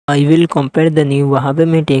I will compare the new Huawei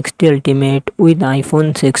Mate X2 Ultimate with iPhone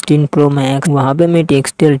 16 Pro Max. Huawei Mate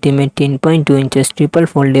X2 Ultimate 10.2 inches triple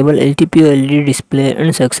foldable LTPO LED display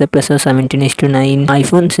and success ratio 17:9.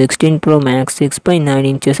 iPhone 16 Pro Max 6.9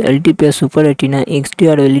 inches LTPO Super Retina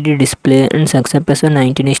XDR LED display and success ratio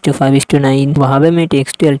 19:5:9. Huawei Mate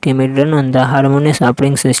X2 Ultimate run on the Harmonious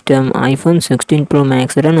operating system. iPhone 16 Pro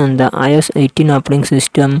Max run on the iOS 18 operating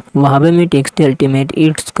system. Huawei Mate X2 Ultimate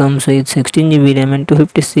it comes with 16GB RAM and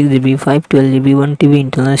 256GB, 512GB, 1TB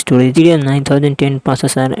internal storage, Adreno 9010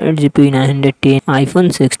 processor, 8GB 910. iPhone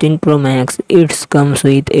 16 Pro Max it comes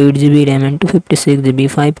with 8GB RAM and 256GB,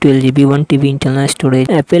 512GB, 1TB internal storage,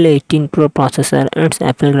 Apple 18 Pro processor and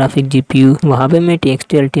Apple graphic GPU. Huawei Mate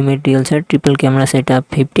X2 Ultimate real set triple camera setup,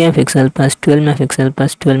 50MP plus 12MP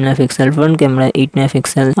plus 12MP, front camera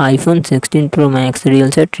 8MP. iPhone 16 Pro Max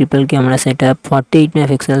real set triple camera setup,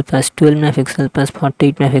 48MP plus 12MP plus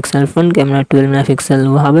 48MP, front camera 12MP.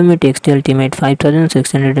 Huawei Mate X2 Ultimate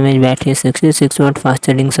 5600 mAh battery, 66W fast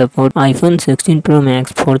charging support. iPhone 16 Pro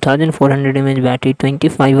Max 4400 mAh battery,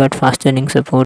 25W fast charging support.